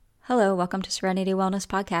Hello, welcome to Serenity Wellness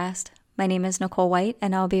Podcast. My name is Nicole White,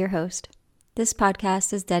 and I'll be your host. This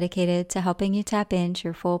podcast is dedicated to helping you tap into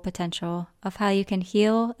your full potential of how you can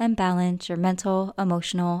heal and balance your mental,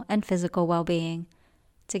 emotional, and physical well-being.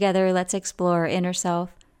 Together, let's explore our inner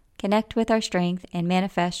self, connect with our strength, and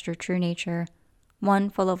manifest your true nature, one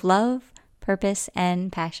full of love, purpose,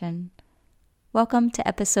 and passion. Welcome to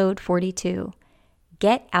episode 42,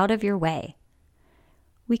 Get Out of Your Way.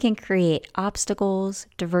 We can create obstacles,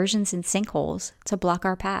 diversions, and sinkholes to block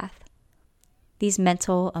our path. These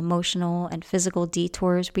mental, emotional, and physical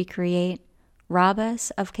detours we create rob us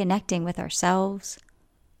of connecting with ourselves,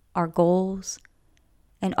 our goals,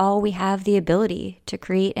 and all we have the ability to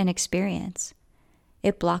create and experience.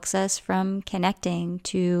 It blocks us from connecting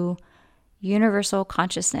to universal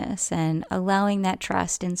consciousness and allowing that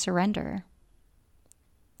trust and surrender.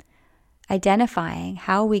 Identifying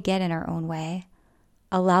how we get in our own way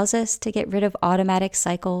allows us to get rid of automatic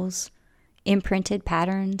cycles, imprinted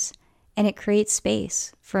patterns, and it creates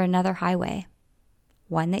space for another highway,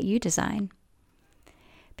 one that you design.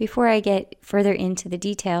 Before I get further into the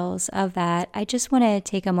details of that, I just want to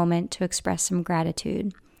take a moment to express some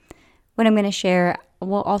gratitude. What I'm going to share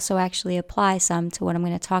will also actually apply some to what I'm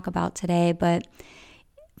going to talk about today, but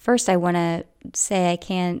first I want to say I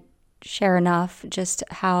can't share enough just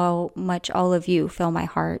how much all of you fill my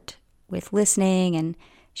heart with listening and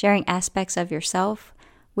sharing aspects of yourself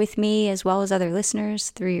with me as well as other listeners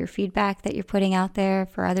through your feedback that you're putting out there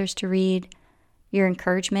for others to read, your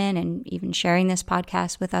encouragement, and even sharing this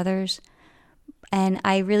podcast with others. And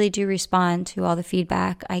I really do respond to all the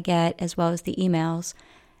feedback I get as well as the emails.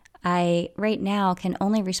 I right now can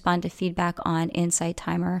only respond to feedback on Insight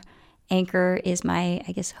Timer. Anchor is my,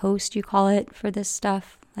 host you call it for this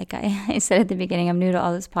stuff. Like I said at the beginning, I'm new to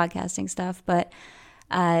all this podcasting stuff, but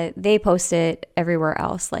they post it everywhere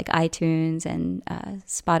else, like iTunes and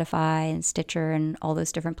Spotify and Stitcher and all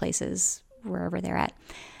those different places, wherever they're at.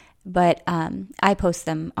 But I post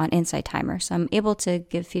them on Insight Timer, so I'm able to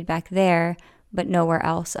give feedback there, but nowhere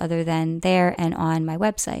else other than there and on my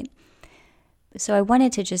website. So I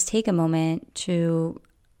wanted to just take a moment to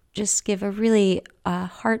just give a really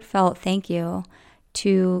heartfelt thank you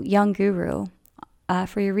to Young Guru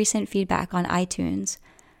for your recent feedback on iTunes.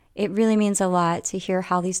 It really means a lot to hear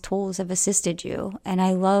how these tools have assisted you, and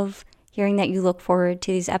I love hearing that you look forward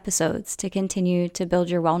to these episodes to continue to build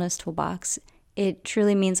your wellness toolbox. It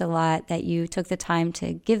truly means a lot that you took the time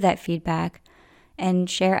to give that feedback and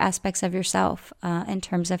share aspects of yourself in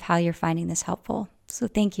terms of how you're finding this helpful. So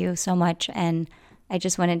thank you so much, and I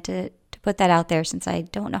just wanted to put that out there since I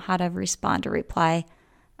don't know how to respond or reply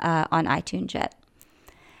on iTunes yet.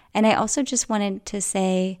 And I also just wanted to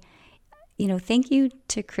say, thank you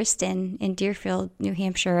to Kristen in Deerfield, New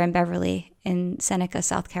Hampshire, and Beverly in Seneca,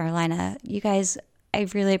 South Carolina. You guys, I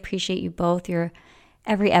really appreciate you both. Your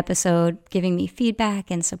every episode giving me feedback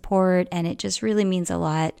and support, and it just really means a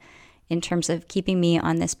lot in terms of keeping me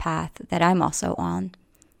on this path that I'm also on,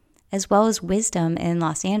 as well as Wisdom in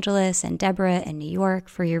Los Angeles and Deborah in New York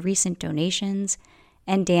for your recent donations,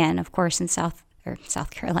 and Dan, of course, in South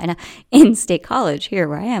Carolina, in State College, here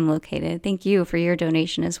where I am located. Thank you for your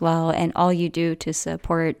donation as well, and all you do to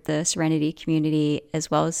support the Serenity community as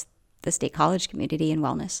well as the State College community in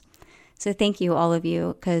wellness. So thank you, all of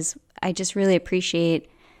you, because I just really appreciate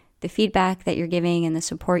the feedback that you're giving and the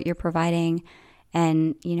support you're providing.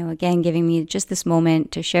 And, again, giving me just this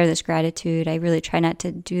moment to share this gratitude. I really try not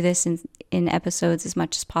to do this in episodes as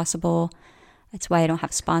much as possible. That's why I don't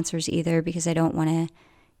have sponsors either, because I don't want to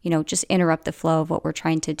just interrupt the flow of what we're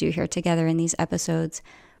trying to do here together in these episodes.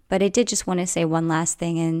 But I did just want to say one last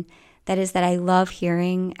thing, and that is that I love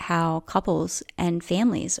hearing how couples and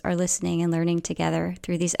families are listening and learning together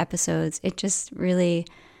through these episodes. It just really,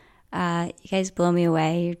 you guys blow me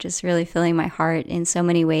away. You're just really filling my heart in so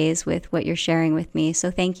many ways with what you're sharing with me. So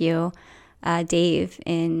thank you, Dave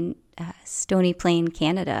in Stony Plain,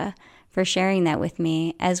 Canada, for sharing that with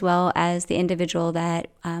me, as well as the individual that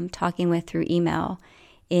I'm talking with through email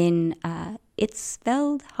in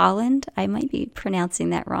Itzveld, Holland. I might be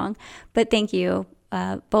pronouncing that wrong, but thank you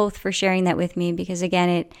both for sharing that with me, because again,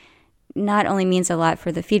 it not only means a lot for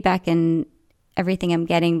the feedback and everything I'm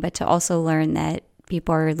getting, but to also learn that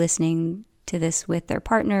people are listening to this with their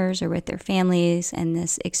partners or with their families, and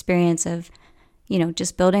this experience of,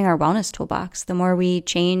 just building our wellness toolbox. The more we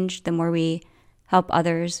change, the more we help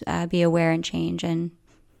others be aware and change, and,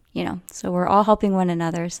 so we're all helping one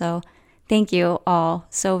another. So thank you all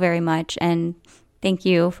so very much, and thank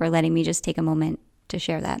you for letting me just take a moment to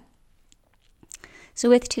share that. So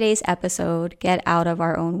with today's episode, Get Out of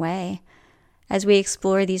Our Own Way, as we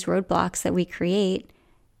explore these roadblocks that we create,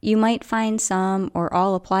 you might find some or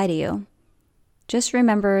all apply to you. Just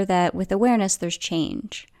remember that with awareness, there's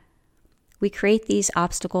change. We create these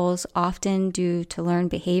obstacles often due to learned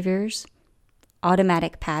behaviors,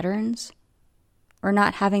 automatic patterns, or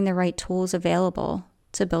not having the right tools available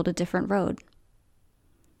to build a different road.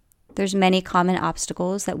 There's many common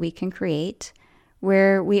obstacles that we can create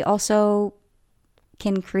where we also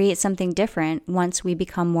can create something different once we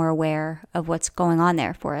become more aware of what's going on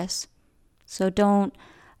there for us. So don't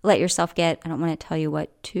let yourself I don't want to tell you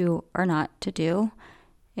what to or not to do.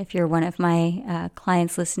 If you're one of my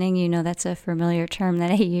clients listening, you know that's a familiar term that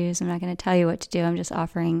I use. I'm not going to tell you what to do. I'm just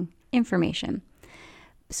offering information.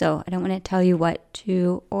 So I don't want to tell you what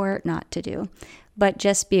to or not to do. But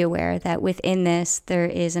just be aware that within this, there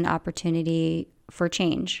is an opportunity for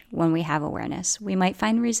change when we have awareness. We might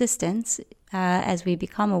find resistance as we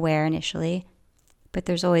become aware initially, but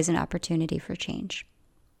there's always an opportunity for change.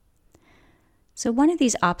 So one of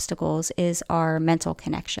these obstacles is our mental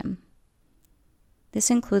connection. This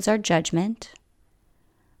includes our judgments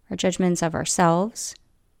of ourselves,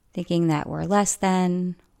 thinking that we're less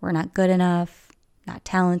than, we're not good enough, not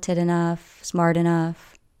talented enough, smart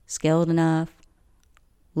enough, skilled enough,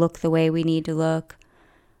 look the way we need to look.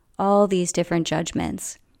 All these different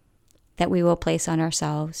judgments that we will place on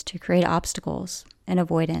ourselves to create obstacles and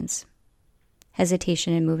avoidance,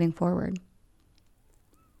 hesitation in moving forward.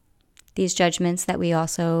 These judgments that we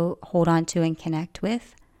also hold on to and connect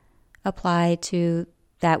with apply to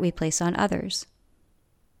that we place on others.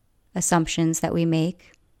 Assumptions that we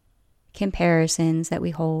make, comparisons that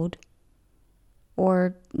we hold,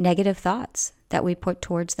 or negative thoughts that we put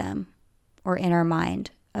towards them or in our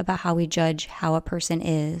mind about how we judge how a person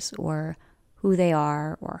is or who they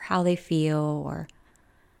are or how they feel, or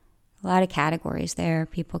a lot of categories there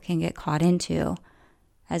people can get caught into.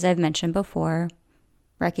 As I've mentioned before,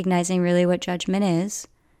 recognizing really what judgment is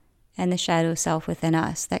and the shadow self within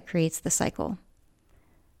us that creates the cycle.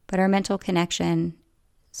 But our mental connection,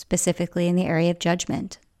 specifically in the area of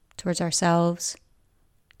judgment towards ourselves,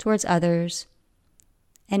 towards others,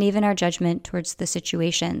 and even our judgment towards the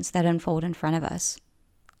situations that unfold in front of us.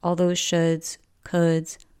 All those shoulds,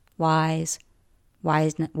 coulds, whys,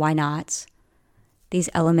 why nots, these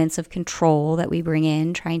elements of control that we bring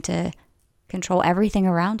in, trying to control everything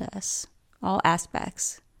around us, all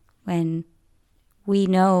aspects, when we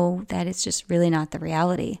know that it's just really not the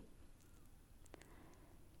reality.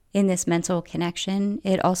 In this mental connection,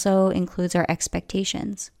 it also includes our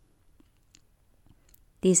expectations.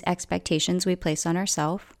 These expectations we place on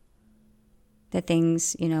ourselves, that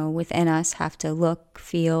things, within us have to look,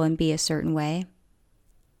 feel, and be a certain way.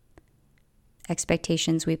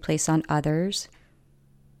 Expectations we place on others,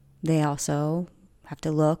 they also have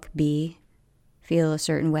to look, be, feel a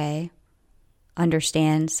certain way,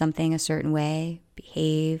 understand something a certain way,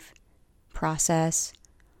 behave, process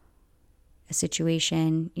a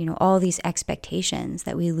situation, all these expectations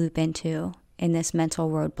that we loop into in this mental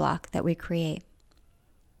roadblock that we create.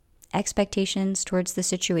 Expectations towards the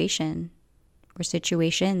situation or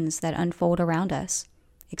situations that unfold around us,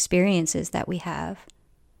 experiences that we have,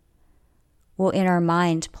 will in our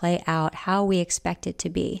mind play out how we expect it to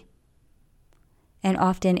be. And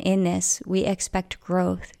often in this, we expect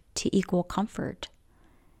growth to equal comfort.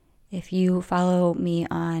 If you follow me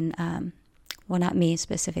on, not me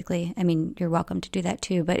specifically, you're welcome to do that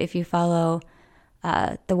too, but if you follow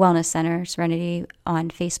the Wellness Center, Serenity, on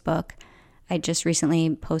Facebook, I just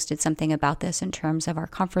recently posted something about this in terms of our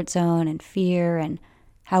comfort zone and fear and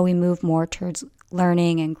how we move more towards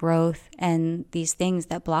learning and growth and these things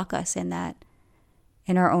that block us in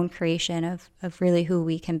our own creation of really who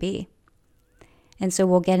we can be. And so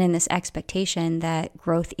we'll get in this expectation that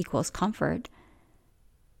growth equals comfort,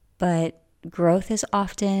 but growth is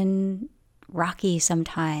often rocky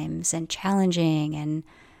sometimes and challenging, and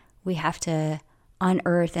we have to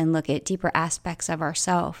unearth and look at deeper aspects of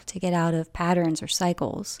ourselves to get out of patterns or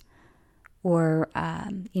cycles, or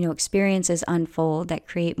experiences unfold that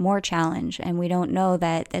create more challenge, and we don't know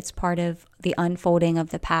that it's part of the unfolding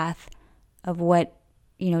of the path of what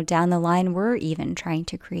down the line we're even trying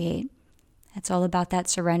to create. It's all about that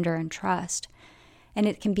surrender and trust, and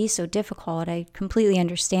it can be so difficult. I completely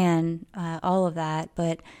understand all of that,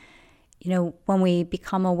 but when we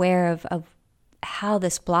become aware of how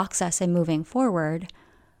this blocks us in moving forward,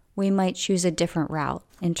 we might choose a different route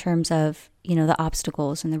in terms of, the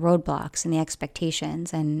obstacles and the roadblocks and the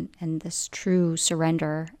expectations and this true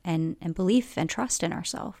surrender and belief and trust in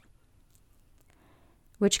ourselves,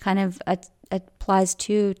 which kind of applies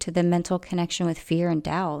to the mental connection with fear and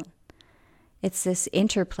doubt. It's this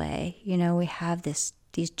interplay, we have these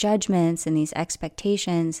judgments and these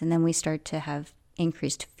expectations, and then we start to have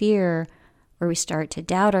increased fear, or we start to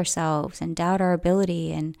doubt ourselves and doubt our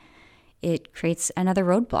ability, and it creates another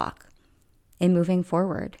roadblock in moving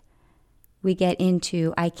forward. We get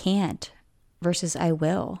into I can't versus I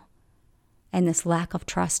will, and this lack of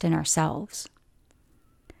trust in ourselves.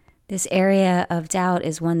 This area of doubt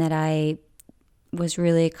is one that I was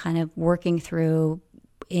really kind of working through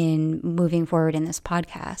in moving forward in this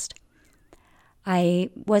podcast. I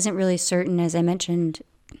wasn't really certain, as I mentioned,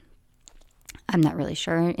 I'm not really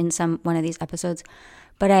sure in one of these episodes,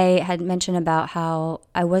 but I had mentioned about how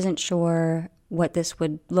I wasn't sure what this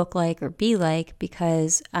would look like or be like,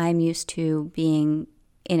 because I'm used to being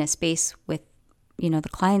in a space with, the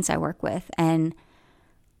clients I work with, and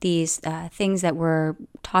these things that we're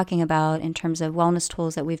talking about in terms of wellness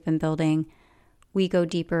tools that we've been building, we go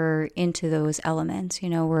deeper into those elements.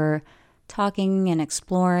 We're talking and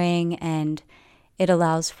exploring, and it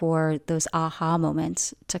allows for those aha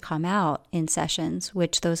moments to come out in sessions,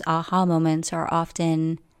 which those aha moments are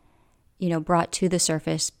often, brought to the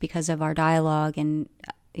surface because of our dialogue and,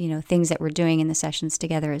 things that we're doing in the sessions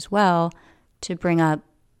together as well to bring up,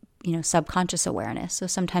 subconscious awareness. So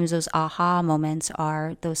sometimes those aha moments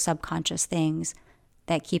are those subconscious things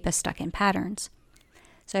that keep us stuck in patterns.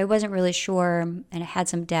 So I wasn't really sure, and I had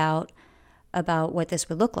some doubt about what this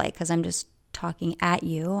would look like, because I'm just talking at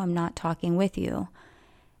you. I'm not talking with you.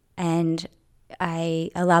 And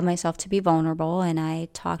I allowed myself to be vulnerable, and I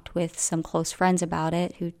talked with some close friends about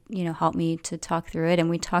it who, helped me to talk through it.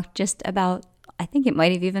 And we talked just about, I think it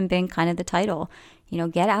might have even been kind of the title,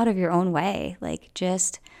 get out of your own way, like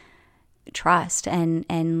just trust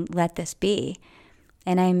and let this be.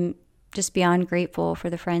 And I'm just beyond grateful for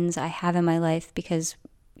the friends I have in my life, because,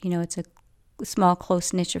 it's a small,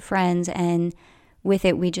 close niche of friends. And with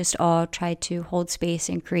it, we just all try to hold space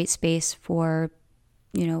and create space for,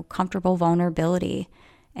 comfortable vulnerability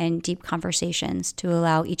and deep conversations to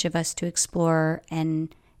allow each of us to explore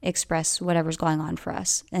and express whatever's going on for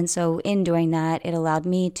us. And so in doing that, it allowed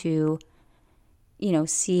me to,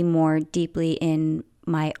 see more deeply in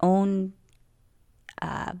my own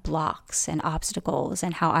blocks and obstacles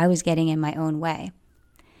and how I was getting in my own way.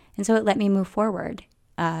 And so it let me move forward,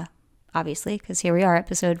 obviously, because here we are,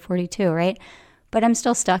 episode 42, right? But I'm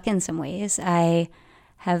still stuck in some ways. I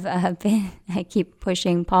have I keep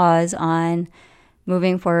pushing pause on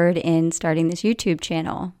moving forward in starting this YouTube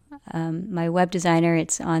channel. My web designer,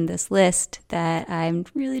 it's on this list that I'm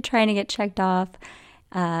really trying to get checked off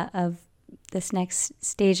of this next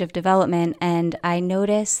stage of development. And I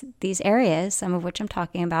notice these areas, some of which I'm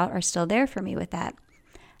talking about, are still there for me with that.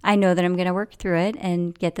 I know that I'm going to work through it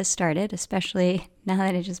and get this started, especially now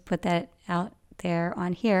that I just put that out there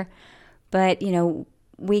on here. But,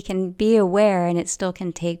 we can be aware, and it still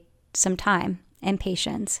can take some time and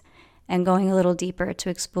patience and going a little deeper to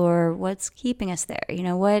explore what's keeping us there.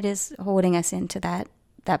 What is holding us into that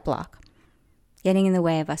block, getting in the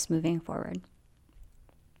way of us moving forward.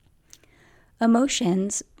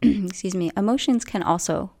 Emotions, emotions can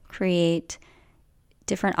also create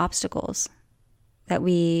different obstacles that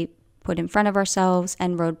we put in front of ourselves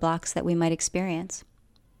and roadblocks that we might experience.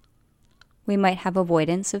 We might have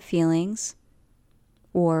avoidance of feelings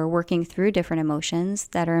or working through different emotions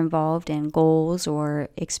that are involved in goals or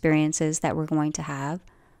experiences that we're going to have.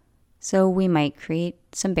 So we might create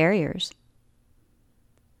some barriers.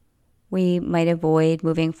 We might avoid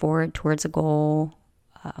moving forward towards a goal,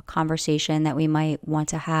 a conversation that we might want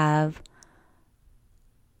to have.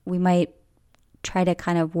 We might try to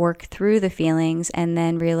kind of work through the feelings and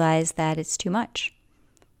then realize that it's too much.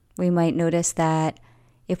 We might notice that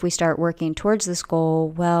if we start working towards this goal,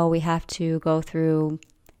 well, we have to go through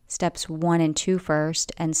steps 1 and 2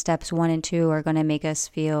 first, and steps 1 and 2 are going to make us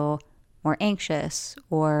feel more anxious,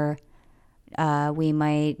 or we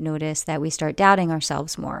might notice that we start doubting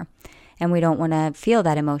ourselves more, and we don't want to feel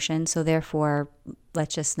that emotion, so therefore,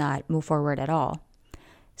 let's just not move forward at all.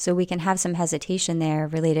 So we can have some hesitation there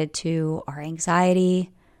related to our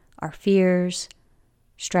anxiety, our fears,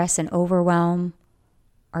 stress and overwhelm,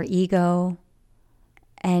 our ego,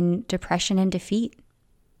 and depression and defeat.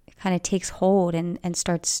 It kind of takes hold and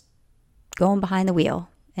starts going behind the wheel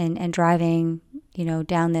and driving,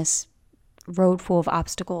 down this road full of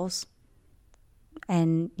obstacles,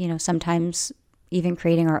 and, sometimes even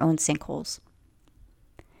creating our own sinkholes.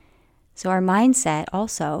 So our mindset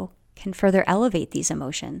also can further elevate these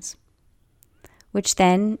emotions, which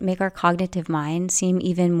then make our cognitive mind seem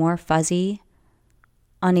even more fuzzy,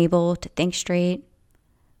 unable to think straight,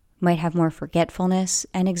 might have more forgetfulness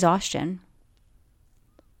and exhaustion.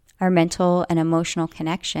 Our mental and emotional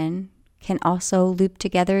connection can also loop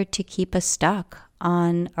together to keep us stuck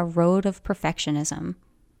on a road of perfectionism.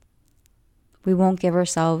 We won't give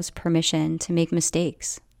ourselves permission to make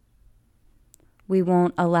mistakes. We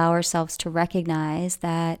won't allow ourselves to recognize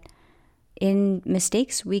that in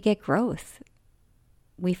mistakes we get growth.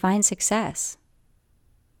 We find success.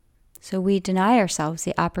 So we deny ourselves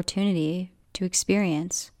the opportunity to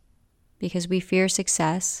experience because we fear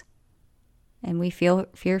success and we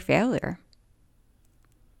fear failure.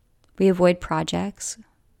 We avoid projects,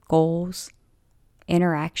 goals,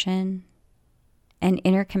 interaction, and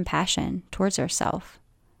inner compassion towards ourselves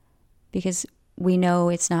because we know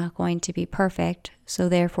it's not going to be perfect, so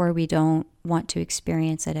therefore we don't want to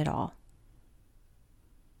experience it at all.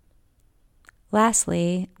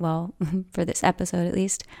 Lastly, well, for this episode at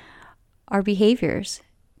least, our behaviors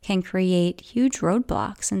can create huge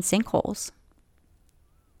roadblocks and sinkholes.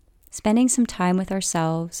 Spending some time with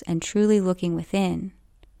ourselves and truly looking within,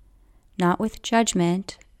 not with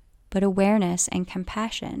judgment, but awareness and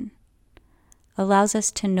compassion, allows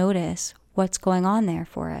us to notice what's going on there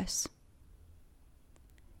for us.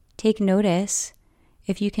 Take notice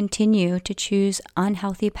if you continue to choose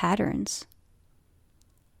unhealthy patterns,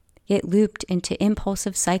 get looped into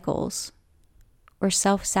impulsive cycles, or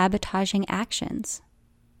self-sabotaging actions.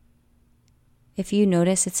 If you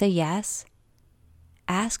notice it's a yes,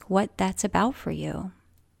 ask what that's about for you.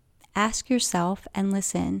 Ask yourself and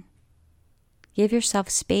listen. Give yourself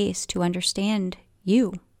space to understand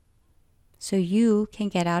you so you can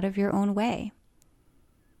get out of your own way.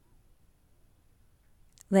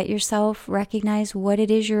 Let yourself recognize what it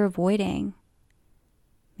is you're avoiding,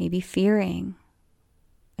 maybe fearing,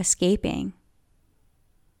 escaping.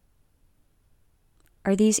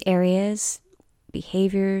 Are these areas,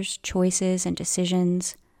 behaviors, choices, and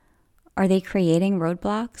decisions, are they creating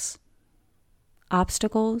roadblocks,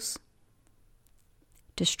 obstacles,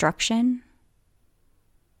 destruction?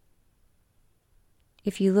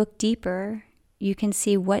 If you look deeper, you can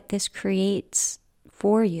see what this creates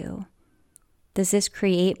for you. Does this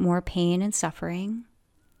create more pain and suffering?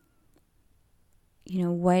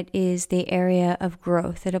 What is the area of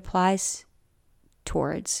growth it applies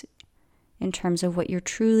towards in terms of what you're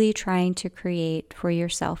truly trying to create for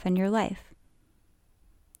yourself and your life?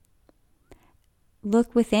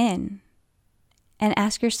 Look within and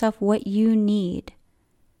ask yourself what you need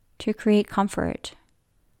to create comfort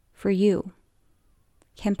for you,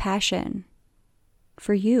 compassion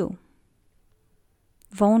for you,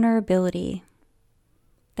 vulnerability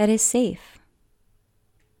that is safe.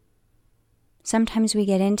 Sometimes we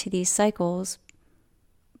get into these cycles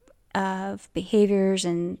of behaviors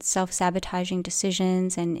and self-sabotaging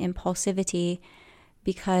decisions and impulsivity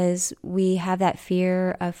because we have that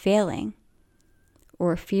fear of failing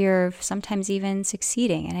or fear of sometimes even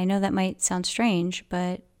succeeding. And I know that might sound strange,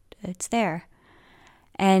 but it's there.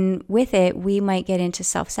 And with it, we might get into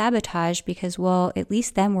self-sabotage because, well, at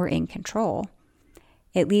least then we're in control.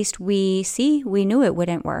 At least we knew it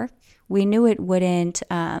wouldn't work. We knew it wouldn't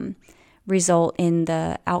result in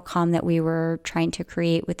the outcome that we were trying to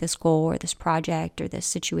create with this goal or this project or this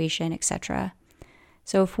situation, etc.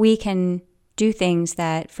 So if we can do things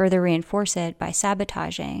that further reinforce it by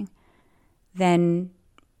sabotaging, then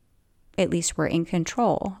at least we're in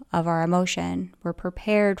control of our emotion. We're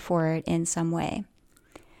prepared for it in some way.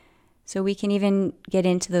 So we can even get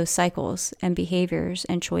into those cycles and behaviors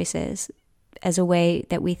and choices as a way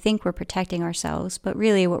that we think we're protecting ourselves, but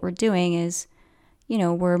really what we're doing is,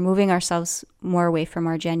 we're moving ourselves more away from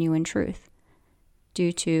our genuine truth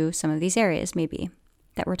due to some of these areas maybe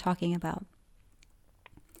that we're talking about.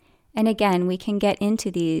 And again, we can get into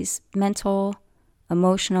these mental,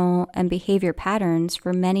 emotional, and behavior patterns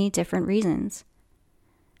for many different reasons.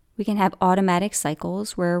 We can have automatic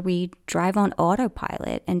cycles where we drive on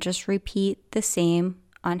autopilot and just repeat the same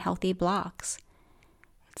unhealthy blocks.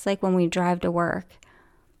 It's like when we drive to work.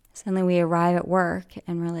 Suddenly we arrive at work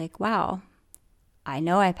and we're like, wow, I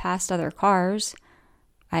know I passed other cars.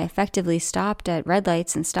 I effectively stopped at red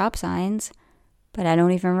lights and stop signs, but I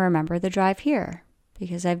don't even remember the drive here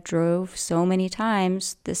because I've drove so many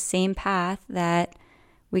times the same path that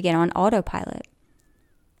we get on autopilot.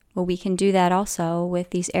 Well, we can do that also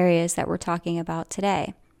with these areas that we're talking about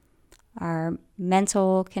today. Our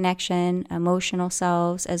mental connection, emotional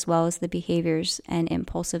selves, as well as the behaviors and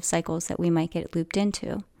impulsive cycles that we might get looped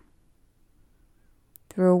into.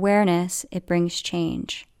 Through awareness, it brings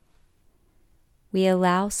change. We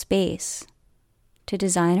allow space to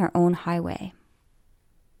design our own highway.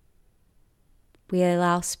 We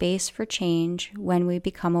allow space for change when we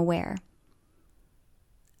become aware.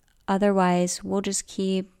 Otherwise, we'll just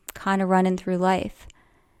keep kind of running through life.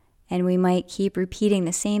 And we might keep repeating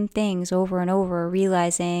the same things over and over,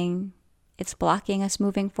 realizing it's blocking us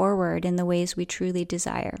moving forward in the ways we truly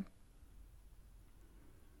desire.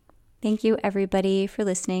 Thank you, everybody, for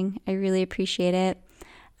listening. I really appreciate it.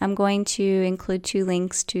 I'm going to include 2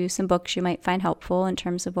 links to some books you might find helpful in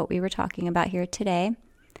terms of what we were talking about here today.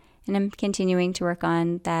 And I'm continuing to work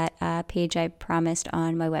on that page I promised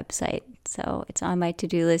on my website. So it's on my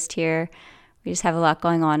to-do list here. We just have a lot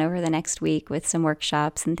going on over the next week with some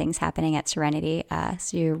workshops and things happening at Serenity.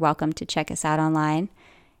 So you're welcome to check us out online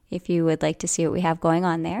if you would like to see what we have going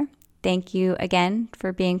on there. Thank you again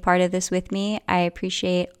for being part of this with me. I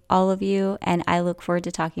appreciate all of you, and I look forward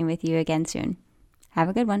to talking with you again soon. Have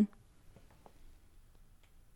a good one.